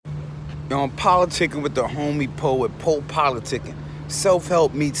I'm politicking with the homie poet, Poe Politicking.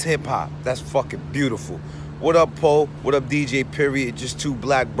 Self-help meets hip-hop. That's fucking beautiful. What up, Poe? What up, DJ Period? Just two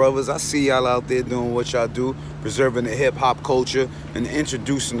black brothers. I see y'all out there doing what y'all do, preserving the hip-hop culture and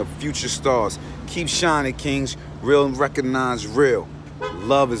introducing the future stars. Keep shining, kings. Real and recognize real.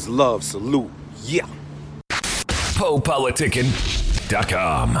 Love is love. Salute. Yeah.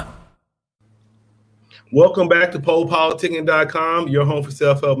 PoePoliticking.com. Welcome back to PoePoliticking.com, your home for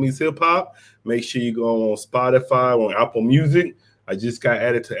self-help meets hip-hop. Make sure you go on Spotify, on Apple Music. I just got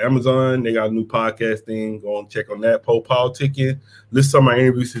added to Amazon. They got a new podcast thing. Go and check on that, Poe Politicking. Listen to my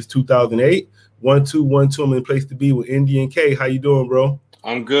interviews since 2008. 1212, I'm in the place to be with Indian K. How you doing, bro?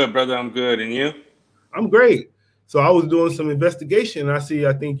 I'm good, brother. I'm good. And you? I'm great. So I was doing some investigation. I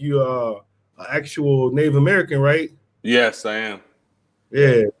think you are an actual Native American, right? Yes, I am.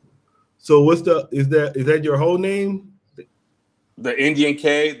 Yeah. So is that your whole name? The Indian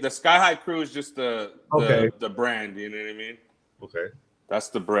K. The Sky High Crew is just the brand. You know what I mean? Okay. That's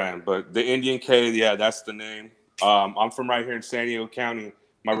the brand. But the Indian K, yeah, that's the name. I'm from right here in San Diego County.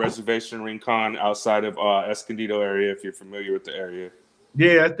 My reservation, Rincon, outside of Escondido area. If you're familiar with the area.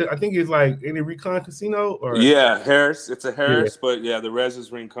 Yeah, I think it's like in a Rincon casino or Harris. It's a Harris, but yeah, the res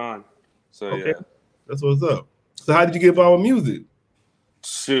is Rincon. So okay. Yeah, that's what's up. So how did you get involved with music?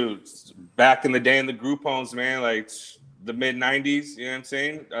 Shoot, back in the day in the group homes, man, like the mid '90s. You know what I'm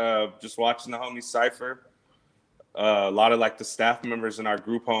saying? Just watching the homie Cypher. A lot of like the staff members in our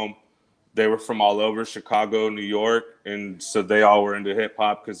group home, they were from all over Chicago, New York, and so they all were into hip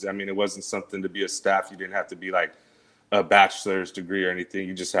hop because I mean it wasn't something to be a staff. You didn't have to be like a bachelor's degree or anything.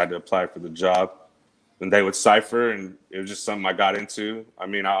 You just had to apply for the job. And they would cipher, and it was just something I got into. I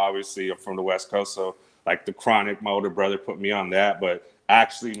mean, I obviously am from the West Coast, so like the Chronic, my older brother put me on that. But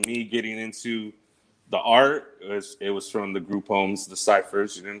actually, me getting into the art, it was from the group homes, the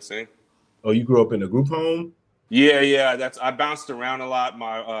ciphers. You know what I'm saying? Oh, you grew up in a group home? Yeah. I bounced around a lot.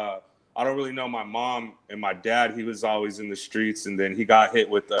 I don't really know my mom and my dad. He was always in the streets, and then he got hit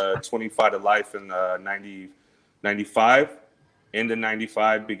with 25 to life in 95, into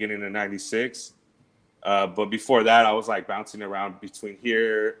 95, beginning of 96. But before that, I was like bouncing around between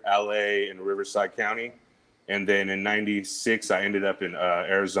here, LA, and Riverside County. And then in 96, I ended up in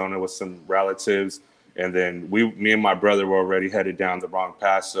Arizona with some relatives. And then me and my brother were already headed down the wrong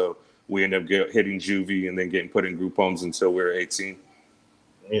path. So we ended up hitting juvie and then getting put in group homes until we were 18.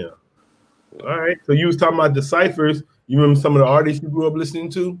 Yeah. All right. So you was talking about the ciphers. You remember some of the artists you grew up listening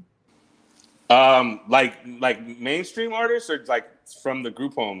to? Like mainstream artists or like from the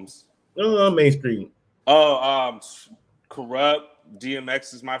group homes? Mainstream. Corrupt,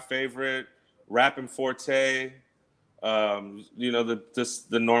 DMX is my favorite. Rapping Forte, the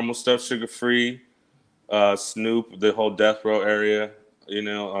normal stuff. Sugar Free, Snoop, the whole Death Row area.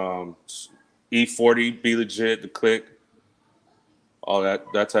 E40, Be Legit, The Click, all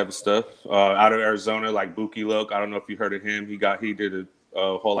that type of stuff. Out of Arizona, like Buki Loke. I don't know if you heard of him. He did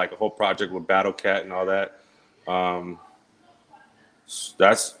a whole project with Battle Cat and all that.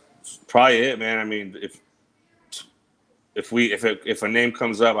 That's probably it, man. I mean, if a name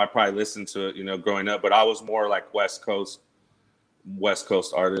comes up, I probably listen to it, growing up. But I was more like West Coast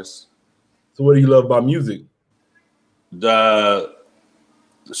artists. So what do you love about music? I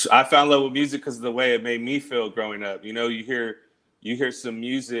found love with music because of the way it made me feel growing up. You hear some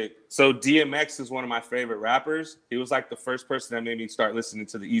music. So DMX is one of my favorite rappers. He was like the first person that made me start listening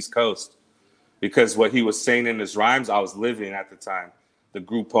to the East Coast because what he was saying in his rhymes, I was living at the time. The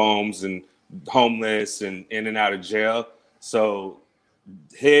group homes and homeless and in and out of jail. So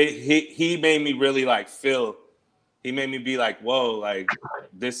he made me really like feel. He made me be like, whoa, like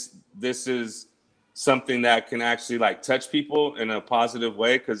this is something that can actually like touch people in a positive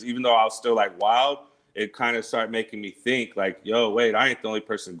way. Because even though I was still like wild, it kind of started making me think like, yo, wait, I ain't the only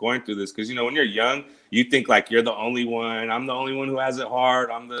person going through this. Because when you're young, you think like you're the only one. I'm the only one who has it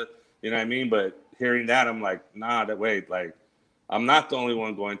hard. I'm the, you know what I mean? But hearing that, I'm like, nah, like. I'm not the only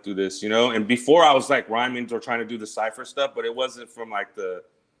one going through this, And before I was like rhyming or trying to do the cipher stuff, but it wasn't from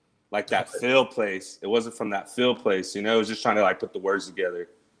that feel place. It wasn't from that feel place, It was just trying to like put the words together.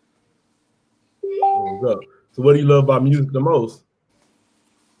 So what do you love about music the most?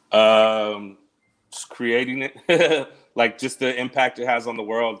 Just creating it, like just the impact it has on the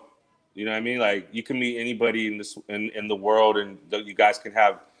world. You know what I mean? Like you can meet anybody in the world, and you guys can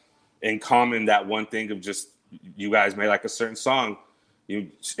have in common that one thing of just. You guys made like a certain song,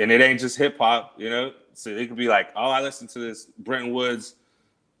 and it ain't just hip hop, So it could be like, oh, I listened to this Brenton Woods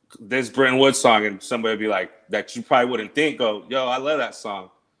song, and somebody would be like that you probably wouldn't think, oh, yo, I love that song,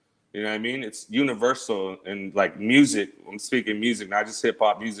 You know what I mean? It's universal, and like music. I'm speaking music, not just hip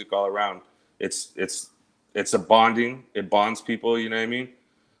hop music all around. It's a bonding. It bonds people. You know what I mean?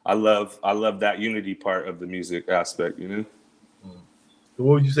 I love that unity part of the music aspect. You know. So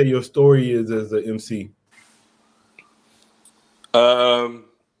what would you say your story is as an MC? Like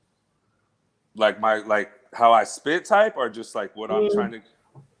how I spit type, or just like what I'm trying to.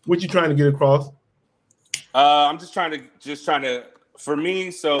 What you trying to get across? I'm just trying to. For me,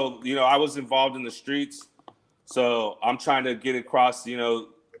 so I was involved in the streets, so I'm trying to get across,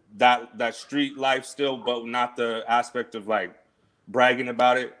 that street life still, but not the aspect of like bragging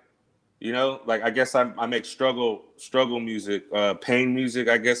about it. Like I guess I make struggle music, pain music,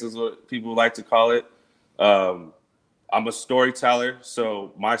 I guess is what people like to call it. I'm a storyteller,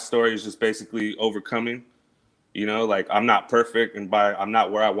 so my story is just basically overcoming. Like I'm not perfect, and I'm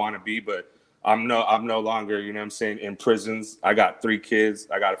not where I want to be, but I'm no longer, in prisons. I got 3 kids.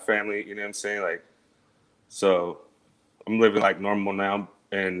 I got a family, Like, so I'm living like normal now.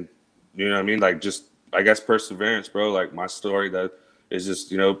 And, like just, I guess, perseverance, bro. Like my story that is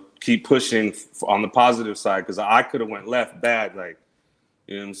just, keep pushing on the positive side. Cause I could have went left bad. Like,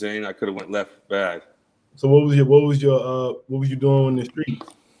 I could have went left bad. So what was you doing in the street?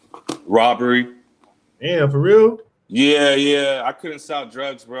 Robbery. Damn, for real? Yeah. I couldn't sell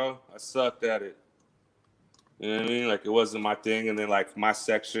drugs, bro. I sucked at it. You know what I mean? Like, it wasn't my thing. And then, like, my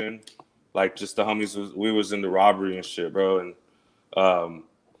section, like, just the homies, we was into robbery and shit, bro. And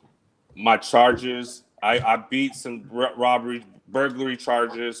my charges, I beat some robbery, burglary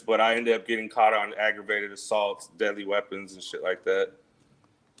charges, but I ended up getting caught on aggravated assaults, deadly weapons, and shit like that.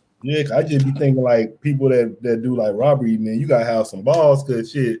 Yeah, I just be thinking, like, people that do, like, robbery, man, you gotta have some balls,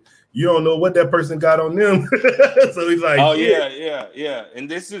 because, shit, you don't know what that person got on them. So he's like, oh yeah.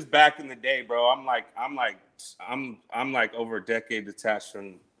 And this is back in the day, bro. I'm like over a decade detached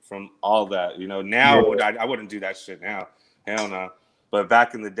from all that. Now I wouldn't do that shit now. Hell no. But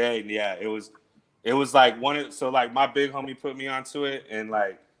back in the day, yeah, it was like so like my big homie put me onto it, and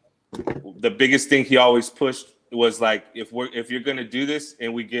like the biggest thing he always pushed was like, if you're gonna do this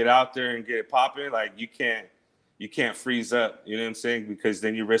and we get out there and get it popping, like you can't freeze up, you know what I'm saying? Because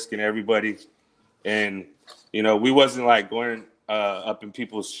then you're risking everybody. And, we wasn't like going up in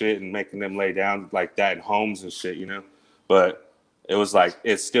people's shit and making them lay down like that in homes and shit, But it was like,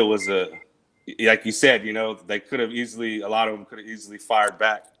 it still was like you said, a lot of them could have easily fired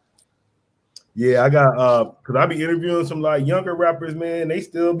back. Yeah, I got, because I be interviewing some like younger rappers, man. They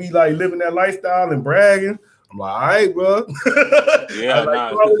still be like living that lifestyle and bragging. I'm like, all right, bro. Yeah,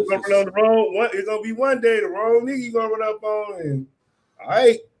 it's gonna be one day the wrong nigga you gonna run up on, and all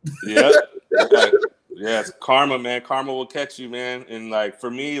right. Yeah, it's karma, man. Karma will catch you, man. And like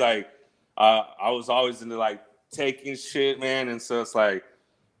for me, like I was always into like taking shit, man. And so it's like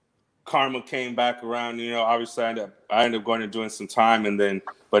karma came back around. Obviously I ended up going and doing some time, and then,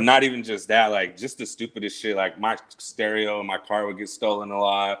 but not even just that, like just the stupidest shit. Like my stereo in my car would get stolen a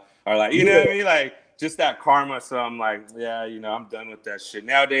lot, or like know what I mean, like. Just that karma, so I'm like, yeah, I'm done with that shit.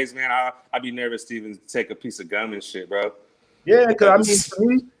 Nowadays, man, I'd be nervous to even take a piece of gum and shit, bro. Yeah, because I mean, to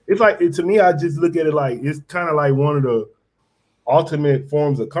me, it's like, to me, I just look at it like it's kind of like one of the ultimate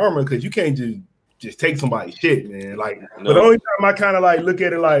forms of karma, because you can't just take somebody's shit, man. Like, no. But the only time I kind of like look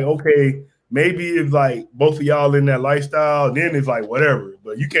at it like, okay, maybe if like both of y'all in that lifestyle, then it's like whatever.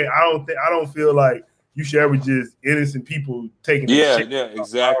 But you can't. I don't feel like you should ever just innocent people taking. Yeah, shit. Yeah,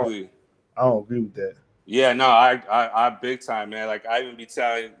 exactly. I don't agree with that. Yeah, no, I big time, man. Like I even be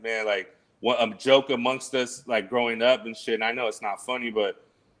telling, man, like what a joke amongst us, like growing up and shit. And I know it's not funny, but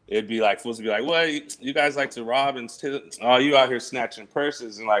it'd be like supposed to be like, what, you guys like to rob and you out here snatching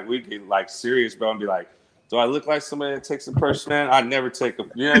purses, and like we'd get like serious, bro, and be like, do I look like somebody that takes a purse, man? I never take a,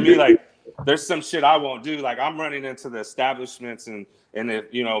 you know what I mean? Like there's some shit I won't do. Like I'm running into the establishments, and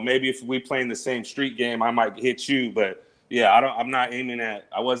if, maybe if we playing the same street game, I might hit you, but. Yeah, I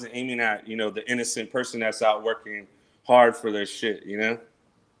wasn't aiming at, the innocent person that's out working hard for their shit, Yeah.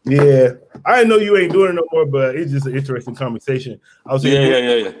 I know you ain't doing it no more, but it's just an interesting conversation. I was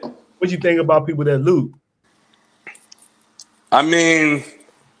saying, yeah. What you think about people that loot? I mean,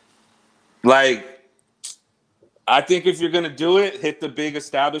 like, I think if you're gonna do it, hit the big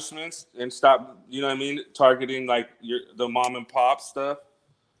establishments and stop, targeting like the mom and pop stuff.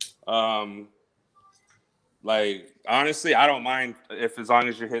 Like honestly, I don't mind as long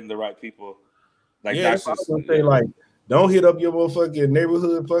as you're hitting the right people. Like that's just say, like, don't hit up your motherfucking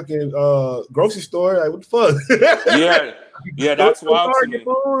neighborhood fucking grocery store. Like what the fuck? Yeah, that's wild to me.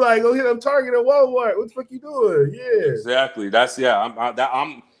 Like go hit up Target or Walmart. What the fuck you doing? Yeah, exactly. That's I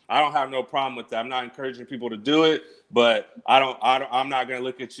don't have no problem with that. I'm not encouraging people to do it, But I'm not gonna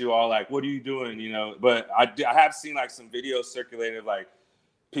look at you all like, what are you doing? You know, but I have seen like some videos circulated, like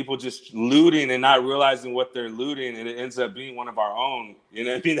people just looting and not realizing what they're looting, and it ends up being one of our own, you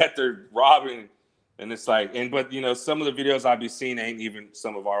know what I mean, that they're robbing. And it's like, but you know, some of the videos I've been seeing ain't even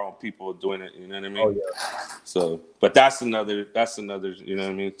some of our own people doing it, you know what I mean? Oh yeah. So, but that's another, you know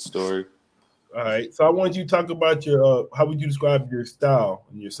what I mean, story. All right. So I want you to talk about your how would you describe your style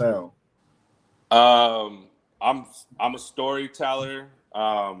and your sound? I'm a storyteller.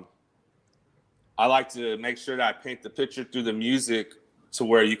 I like to make sure that I paint the picture through the music to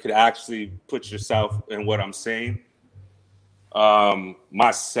where you could actually put yourself in what I'm saying.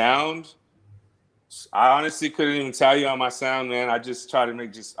 My sound, I honestly couldn't even tell you on my sound, man. I just try to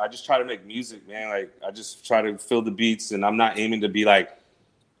make music, man. Like I just try to feel the beats, and I'm not aiming to be like,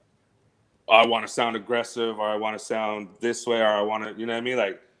 oh, I want to sound aggressive, or I want to sound this way, or I want to, you know what I mean?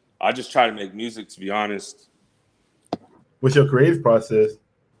 Like I just try to make music, to be honest. What's your creative process?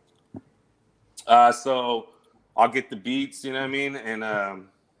 So I'll get the beats, you know what I mean? And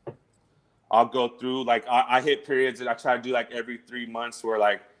I'll go through, like, I hit periods that I try to do like every 3 months where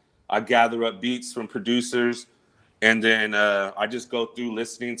like I gather up beats from producers, and then I just go through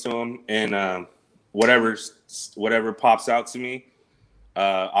listening to them, and whatever pops out to me,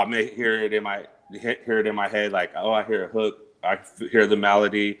 I may hear it in my head, like, oh, I hear a hook, I hear the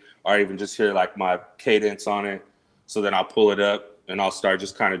melody, or I even just hear like my cadence on it. So then I'll pull it up and I'll start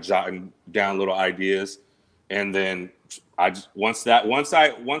just kind of jotting down little ideas. And then once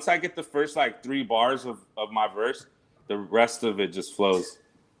I get the first like 3 bars of my verse, the rest of it just flows.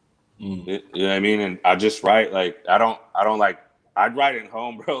 You know what I mean? And I just write, like, I don't like, I'd write at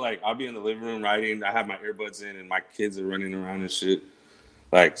home, bro. Like I'll be in the living room writing. I have my earbuds in and my kids are running around and shit.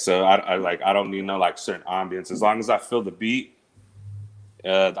 Like, so I don't need no like certain ambience. As long as I feel the beat,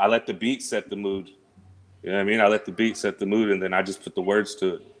 I let the beat set the mood. You know what I mean? I let the beat set the mood, and then I just put the words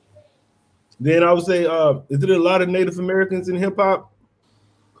to it. Then I would say, is there a lot of Native Americans in hip hop?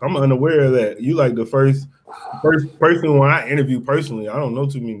 I'm unaware of that. You like the first person when I interview personally. I don't know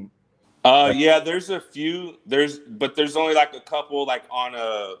too many. Yeah, there's a few. There's only like a couple, like on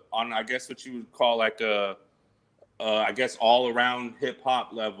I guess what you would call like I guess all around hip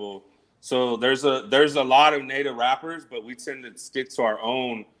hop level. So there's a lot of Native rappers, but we tend to stick to our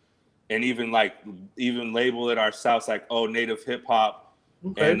own, and even label it ourselves like, oh, Native hip hop.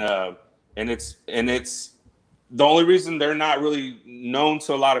 Okay. And it's the only reason they're not really known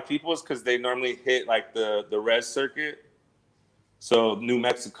to a lot of people is because they normally hit like the res circuit. So New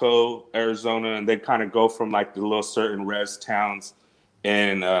Mexico, Arizona, and they kind of go from like the little certain res towns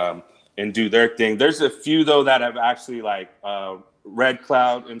and do their thing. There's a few though that have actually like Red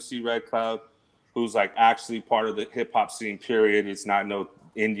Cloud, MC Red Cloud, who's like actually part of the hip hop scene, period. It's not no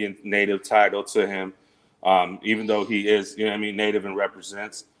Indian native title to him, even though he is, you know what I mean, native and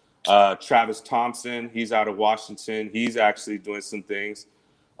represents. Travis Thompson, he's out of Washington. He's actually doing some things.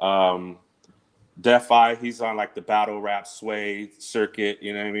 Def-I, he's on like the battle rap sway circuit,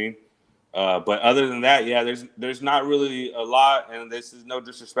 you know what I mean? But other than that, yeah, there's not really a lot, and this is no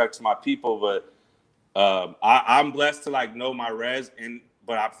disrespect to my people, but I'm blessed to like know my res,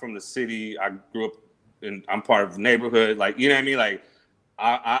 but I'm from the city. I grew up and I'm part of the neighborhood, like, you know what I mean? Like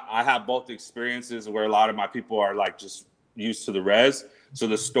I have both experiences where a lot of my people are like just used to the res. So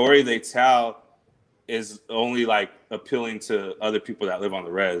the story they tell is only like appealing to other people that live on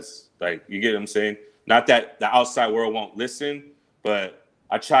the res. Like, you get what I'm saying? Not that the outside world won't listen, but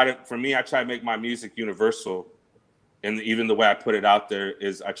I try to make my music universal. And even the way I put it out there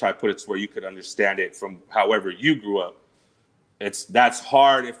is I try to put it to where you could understand it from however you grew up. That's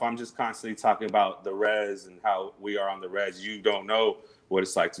hard if I'm just constantly talking about the res and how we are on the res. You don't know what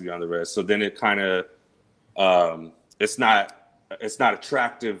it's like to be on the res. So then it kind of, it's not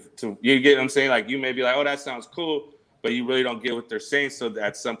attractive to, you get what I'm saying? Like, you may be like, oh, that sounds cool, but you really don't get what they're saying. So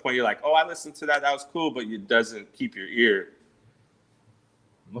at some point you're like, oh, I listened to that. That was cool, but it doesn't keep your ear.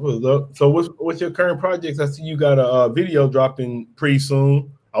 So what's your current projects? I see you got a video dropping pretty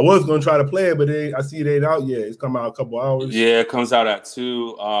soon. I was going to try to play it, but I see it ain't out yet. It's come out a couple hours. Yeah, it comes out at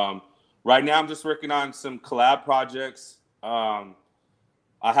 2. Right now I'm just working on some collab projects.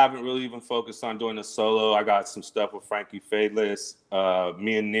 I haven't really even focused on doing a solo. I got some stuff with Frankie Fadeless.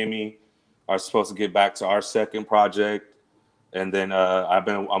 Me and Nimi are supposed to get back to our second project. And then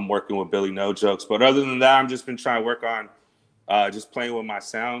I'm working with Billy No Jokes. But other than that, I've just been trying to work on just playing with my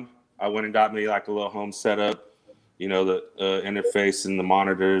sound. I went and got me like a little home setup, you know, the interface and the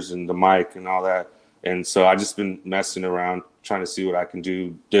monitors and the mic and all that. And so I just been messing around, trying to see what I can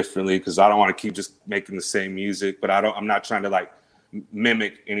do differently, because I don't want to keep just making the same music, but I'm not trying to like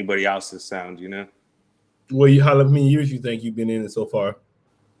mimic anybody else's sound, you know? How many years you think you've been in it so far?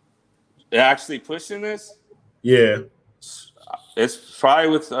 Actually pushing this? Yeah. It's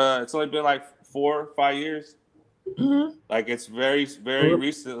probably it's only been like 4 or 5 years. Mm-hmm. Like it's very, very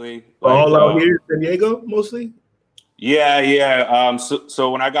recently. All out here in San Diego, mostly? Yeah.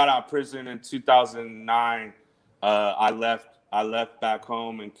 So when I got out of prison in 2009, I left back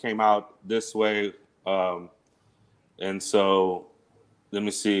home and came out this way. And so let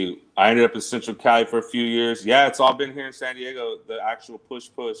me see. I ended up in Central Cali for a few years. Yeah, it's all been here in San Diego, the actual push.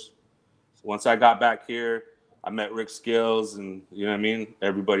 Once I got back here, I met Rick Skills and, you know what I mean?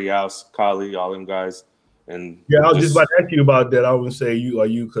 Everybody else, Kali, all them guys. And yeah, I was just about to ask you about that. I would say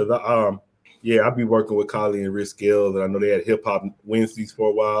because I'll be working with Kali and Rick Skills, and I know they had Hip Hop Wednesdays for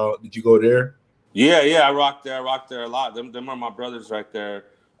a while. Did you go there? Yeah, I rocked there a lot. Them are my brothers right there.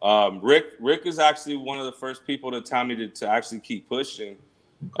 Rick is actually one of the first people to tell me to actually keep pushing.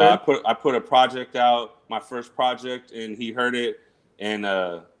 Okay. I put a project out, my first project, and he heard it, and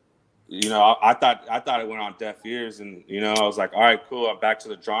I thought it went on deaf ears, and I was like, all right, cool, I'm back to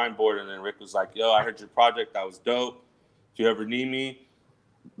the drawing board. And then Rick was like, yo, I heard your project, that was dope. If you ever need me,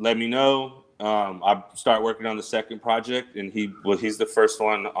 let me know. I start working on the second project, and he's the first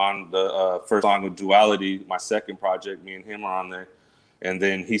one on the first song with Duality, my second project. Me and him are on there. And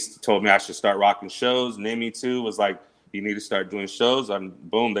then he told me I should start rocking shows. Nimi too was like, you need to start doing shows.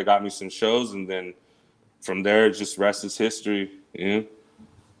 Boom, they got me some shows, and then from there, just rest is history. Yeah.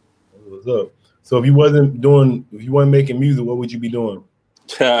 What's up? So if you wasn't making music, what would you be doing?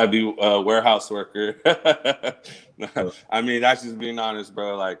 I'd be a warehouse worker. I mean, that's just being honest,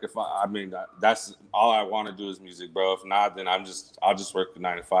 bro. Like that's all I want to do is music, bro. If not, then I'll just work the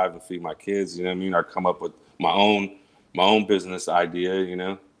 9 to 5 and feed my kids. You know what I mean? Or come up with my own business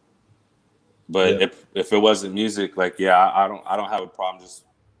idea. But if it wasn't music, like I don't have a problem just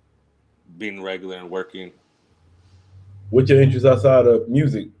being regular and working. What's your interest outside of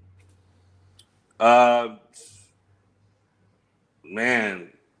music? Man,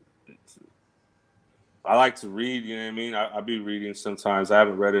 I like to read, you know what I mean? I'll be reading sometimes. I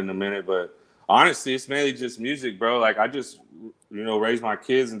haven't read it in a minute, but honestly, it's mainly just music, bro. Like I just, raise my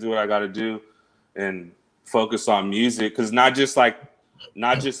kids and do what I got to do and focus on music. Cause not just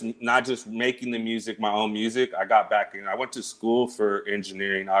making the music, my own music. I went to school for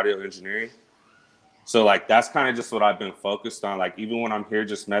engineering, audio engineering. So like, that's kind of just what I've been focused on. Like, even when I'm here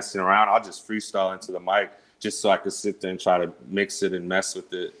just messing around, I'll just freestyle into the mic just so I could sit there and try to mix it and mess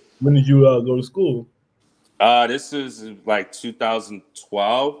with it. When did you go to school? This is like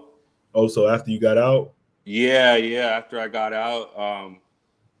 2012. Oh, so after you got out? Yeah. After I got out,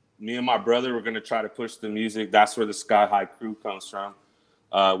 me and my brother were going to try to push the music. That's where the Sky High crew comes from.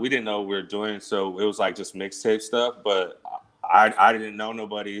 We didn't know what we were doing, so it was like just mixtape stuff, but I didn't know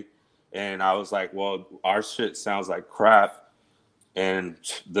nobody. And I was like, well, our shit sounds like crap. And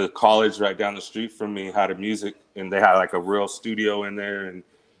the college right down the street from me had a music, and they had like a real studio in there. And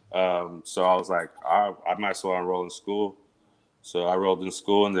so I was like, I might as well enroll in school. So I enrolled in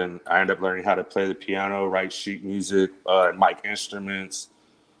school, and then I ended up learning how to play the piano, write sheet music, mic instruments,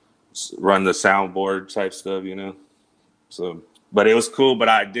 run the soundboard type stuff, So, but it was cool, but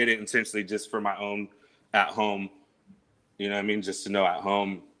I did it intentionally just for my own at home, just to know at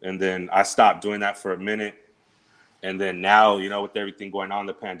home. And then I stopped doing that for a minute. And then now, with everything going on in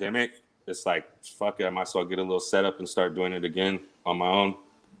the pandemic, it's like, fuck it, I might as well get a little setup and start doing it again on my own.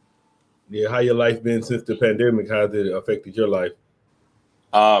 Yeah, how your life been since the pandemic? How has it affected your life?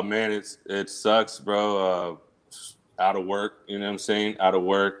 Oh, man, it sucks, bro. Out of work, you know what I'm saying? Out of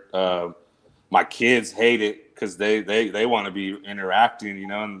work. My kids hate it because they want to be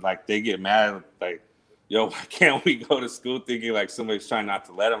interacting, and like they get mad, like, yo, why can't we go to school? Thinking like somebody's trying not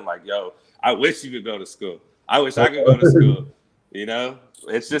to let them. Like, yo, I wish you could go to school. I wish I could go to school.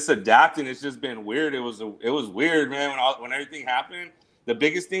 It's just adapting. It's just been weird. It was weird, man. When everything happened, the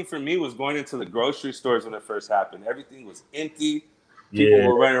biggest thing for me was going into the grocery stores when it first happened. Everything was empty. People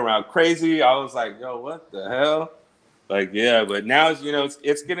were running around crazy. I was like, yo, what the hell? Like, yeah, but now it's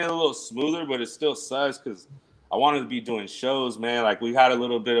getting a little smoother, but it still sucks because I wanted to be doing shows, man. Like we had a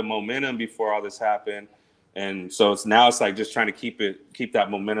little bit of momentum before all this happened. And so it's like just trying to keep that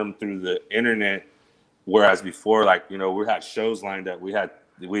momentum through the internet. Whereas before, like, we had shows lined up. We had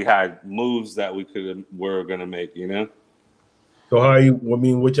moves that we're going to make, So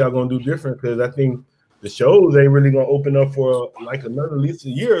what y'all going to do different? Because I think the shows ain't really going to open up for like another at least a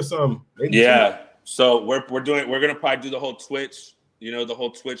year or something. Maybe yeah. So we're going to probably do the whole Twitch, the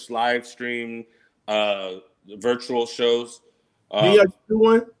whole Twitch live stream, virtual shows. Did y'all do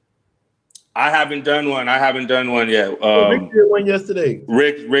one? I haven't done one yet. Rick did one yesterday.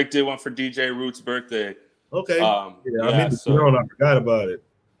 Rick did one for DJ Root's birthday. Okay. Yeah, I Yeah, meant to get on. I forgot about it.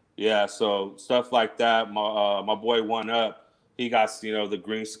 yeah, so stuff like that. My boy One Up, he got the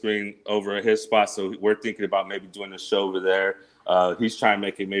green screen over at his spot, so we're thinking about maybe doing a show over there. He's trying to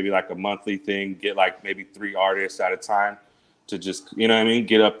make it maybe like a monthly thing, get like maybe 3 artists at a time to just what I mean,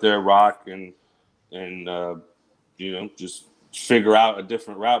 get up there, rock, and just figure out a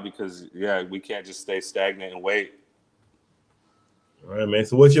different route because we can't just stay stagnant and wait. All right, man.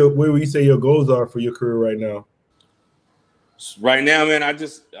 So where would you say your goals are for your career right now? Right now, man, I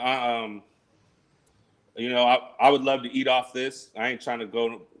just I would love to eat off this. I ain't trying to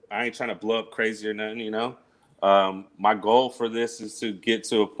blow up crazy or nothing, My goal for this is to get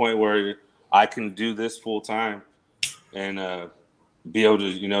to a point where I can do this full time and be able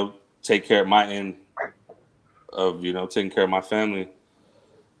to, take care of my end of, taking care of my family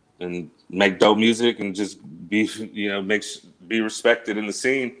and make dope music and just be, be respected in the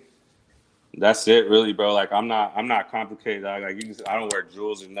scene. That's it, really, bro. Like I'm not complicated. I don't wear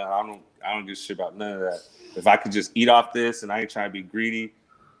jewels and nothing. I don't give a shit about none of that. If I could just eat off this and I ain't trying to be greedy,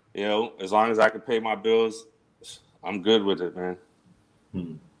 as long as I can pay my bills, I'm good with it, man.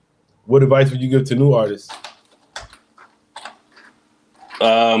 What advice would you give to new artists?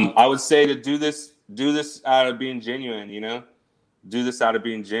 I would say to do this out of being genuine, do this out of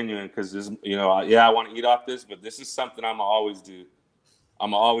being genuine because this, I want to eat off this, but this is something I'm gonna always do.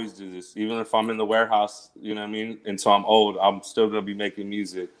 I'm gonna always do this, even if I'm in the warehouse. You know what I mean? Until I'm old, I'm still gonna be making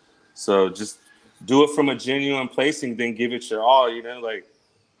music. So just do it from a genuine place and then give it your all. Like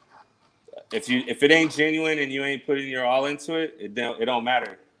if it ain't genuine and you ain't putting your all into it, it don't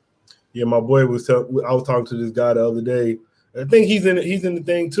matter. Yeah, my boy I was talking to this guy the other day. I think he's in the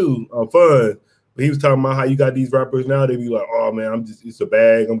thing too. Fun. But he was talking about how you got these rappers now. They be like, oh man, it's a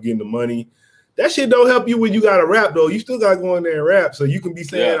bag. I'm getting the money. That shit don't help you when you got to rap though. You still got to go in there and rap. So you can be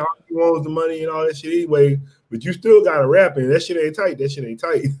saying all you want is the money and all that shit anyway, but you still got to rap and that shit ain't tight.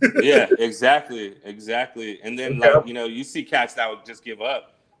 Yeah, exactly. And then you see cats that would just give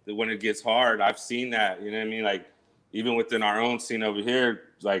up when it gets hard. I've seen that. You know what I mean? Like even within our own scene over here,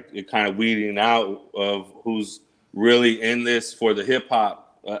 like it kind of weeding out of who's really in this for the hip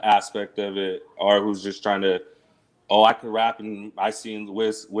hop aspect of it, or who's just trying to. Oh, I can rap, and I seen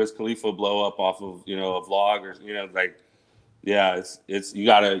Wiz Khalifa blow up off of a vlog or it's you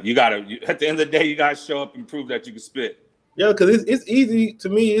gotta at the end of the day you gotta show up and prove that you can spit. Yeah, because it's easy to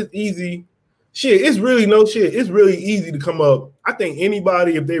me. It's easy. Shit, it's really no shit. It's really easy to come up. I think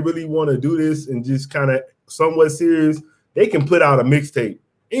anybody, if they really want to do this and just kind of somewhat serious, they can put out a mixtape.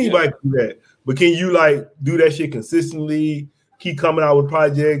 Anybody can do that. But can you do that shit consistently? Keep coming out with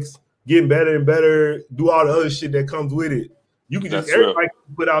projects. Getting better and better, do all the other shit that comes with it. You can everybody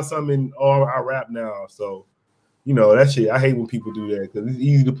can put out something, I rap now. So, that shit, I hate when people do that because it's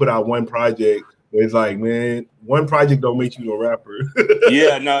easy to put out one project. It's like, man, one project don't make you a rapper.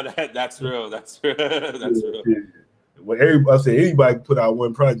 Yeah, no, that's real. That's real. That's real. Well, anybody can put out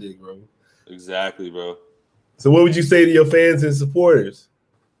one project, bro. Exactly, bro. So what would you say to your fans and supporters?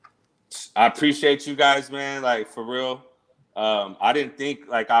 I appreciate you guys, man. Like, for real. I didn't think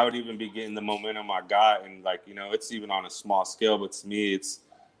I would even be getting the momentum I got, and it's even on a small scale, but to me,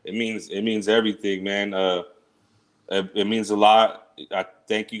 it means everything, man. It means a lot. I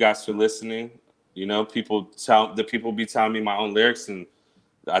thank you guys for listening. People be telling me my own lyrics, and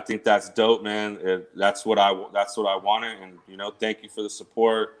I think that's dope, man. That's what I wanted, and thank you for the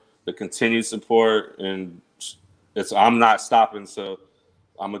support, the continued support, and I'm not stopping, so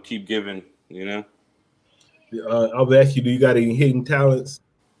I'm gonna keep giving. I'll ask you, do you got any hidden talents?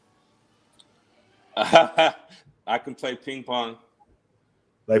 I can play ping pong.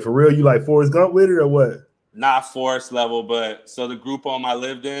 Like for real, you like Forrest Gump with it or what? Not Forrest level, but so the group home I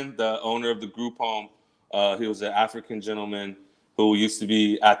lived in, the owner of the group home, he was an African gentleman who used to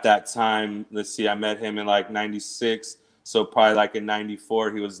be at that time. Let's see, I met him in 96. So probably in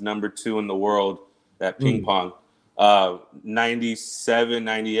 94, he was number 2 in the world at ping pong. 97,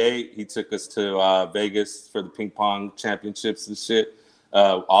 98, he took us to Vegas for the ping pong championships and shit.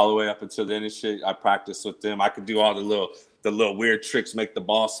 All the way up until the end of shit, I practiced with them. I could do all the little weird tricks, make the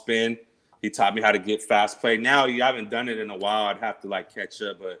ball spin. He taught me how to get fast play. Now you haven't done it in a while. I'd have to catch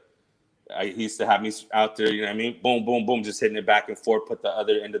up, but he used to have me out there. You know what I mean? Boom, boom, boom, just hitting it back and forth. Put the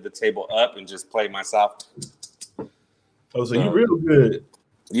other end of the table up and just play myself. Oh, so you're real good.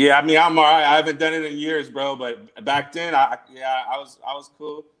 Yeah, I mean, I'm all right. I haven't done it in years, bro. But back then, I was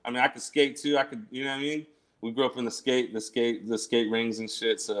cool. I mean, I could skate too. I could, you know what I mean? We grew up in the skate rings and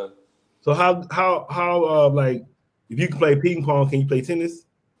shit. So how if you can play ping pong, can you play tennis?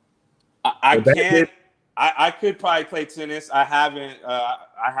 I can. I could probably play tennis. I haven't,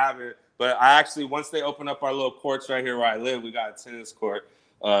 But I actually, once they open up our little courts right here where I live, we got a tennis court.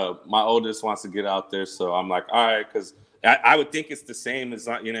 My oldest wants to get out there, so I'm like, all right, because I would think it's the same as,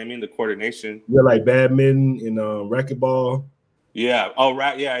 you know what I mean, the coordination. Yeah, like badminton and racquetball. Yeah. Oh,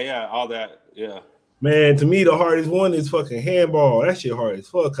 right. Yeah. All that. Yeah. Man, to me, the hardest one is fucking handball. That shit hard as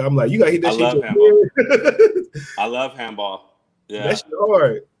fuck. I'm like, you gotta hit that shit. I love handball. I love handball. Yeah. That shit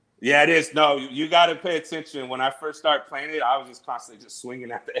hard. Yeah, it is. No, you got to pay attention. When I first started playing it, I was just constantly just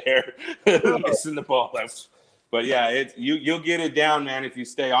swinging at the air, missing the ball. But yeah, you'll get it down, man, if you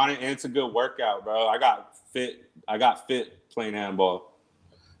stay on it, and it's a good workout, bro. I got fit playing handball.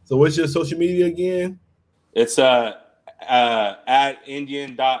 So what's your social media again? It's at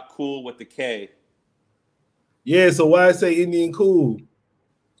Indian.cool with the K. Yeah, so why I say Indian cool?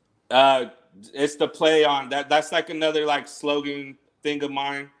 It's the play on that. That's like another like slogan thing of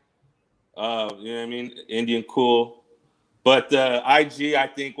mine. You know what I mean? Indian cool. But the IG, I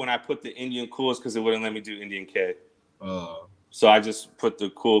think when I put the Indian cool is because it wouldn't let me do Indian K. So I just put the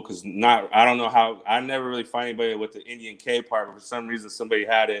cool because I don't know how, I never really find anybody with the Indian K part, but for some reason somebody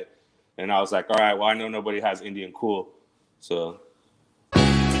had it. And I was like, all right, well, I know nobody has Indian cool. So.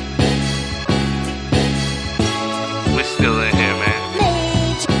 We're still in here, man.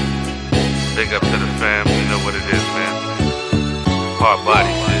 Big up to the fam, you know what it is, man. Hard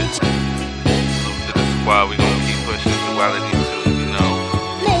body shit. Salute to the squad, we gonna keep pushing duality too, you know.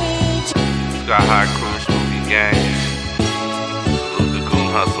 Sky High Crew, Smoothie Gang. Salute the Goon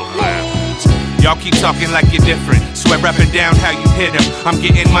Hustle fam. Y'all keep talking like you're different. Swear up and down how you hit him. I'm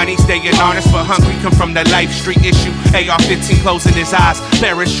getting money, staying honest, but hungry come from the life street issue. AR-15 closing his eyes.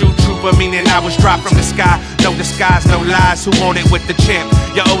 Parachute trooper, meaning I was dropped from the sky. No disguise, no lies. Who want it with the champ?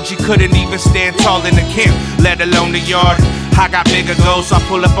 Your OG couldn't even stand tall in the camp, let alone the yard. I got bigger goals, so I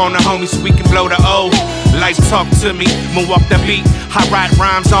pull up on the homies so we can blow the O. Life talk to me, moonwalk the beat. I write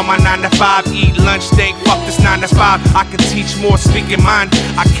rhymes on my 9 to 5. Eat lunch, steak, fuck this 9 to 5. I can teach more, speaking mine.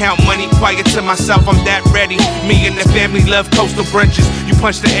 I count money quiet to myself, I'm that ready. Me and the family love coastal brunches. You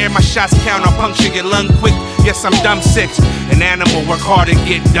punch the air, my shots count, I'll puncture your lung quick. Yes, I'm dumb sick. An animal, work hard and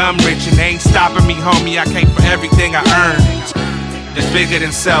get dumb rich. And they ain't stopping me, homie, I came for everything I earned. It's bigger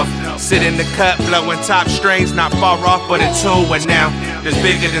than self. Sit in the cut, blowing top strings, not far off, but in tune with now. It's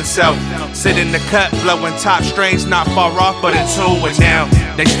bigger than self. Sit in the cut, blowing top strings, not far off, but in tune with now.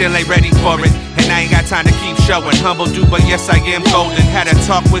 They still ain't ready for it, and I ain't got time to keep showing. Humble dude, but yes, I am golden. Had a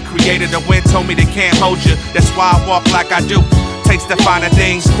talk with Creator, the wind told me they can't hold you. That's why I walk like I do. Takes the finer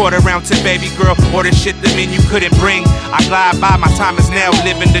things, quarter round to baby girl, or the shit the menu couldn't bring. I glide by, my time is now,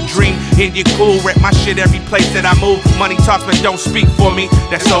 living the dream. Indian cool, rep my shit every place that I move. Money talks but don't speak for me,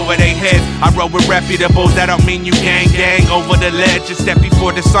 that's over they heads. I roll with reputables, that don't mean you gang over the ledge, just step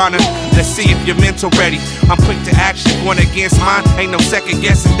before dishonor. Let's see if you're mental ready. I'm quick to action, going against mine. Ain't no second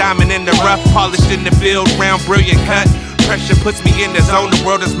guessing, diamond in the rough, polished in the field, round, brilliant cut. Pressure puts me in the zone, the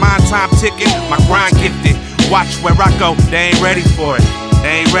world is mine, time ticking, my grind gifted. Watch where I go, they ain't ready for it.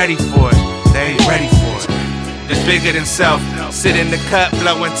 They ain't ready for it. They ain't ready for it. It's bigger than self. Sit in the cut,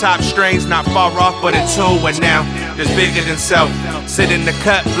 blowing top strings, not far off, but in tune with now. It's bigger than self. Sit in the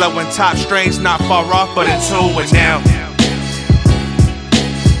cut, blowing top strings, not far off, but in tune with now.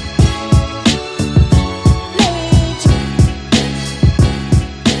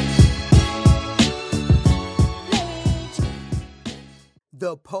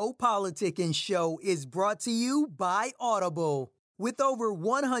 The Poe Politicking Show is brought to you by Audible. With over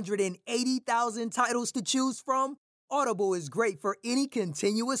 180,000 titles to choose from, Audible is great for any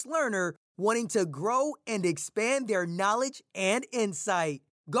continuous learner wanting to grow and expand their knowledge and insight.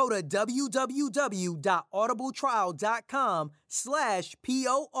 Go to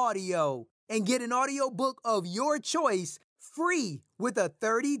www.audibletrial.com/POaudio and get an audiobook of your choice free with a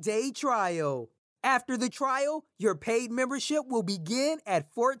 30-day trial. After the trial, your paid membership will begin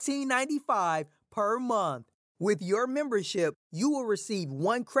at $14.95 per month. With your membership, you will receive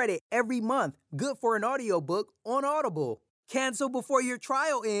 1 credit every month, good for an audiobook on Audible. Cancel before your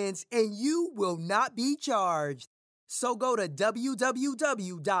trial ends and you will not be charged. So go to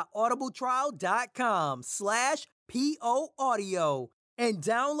www.audibletrial.com/POaudio and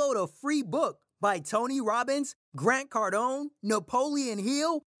download a free book by Tony Robbins, Grant Cardone, Napoleon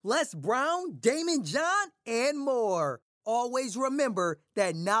Hill, Les Brown, Damon John, and more. Always remember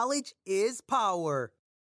that knowledge is power.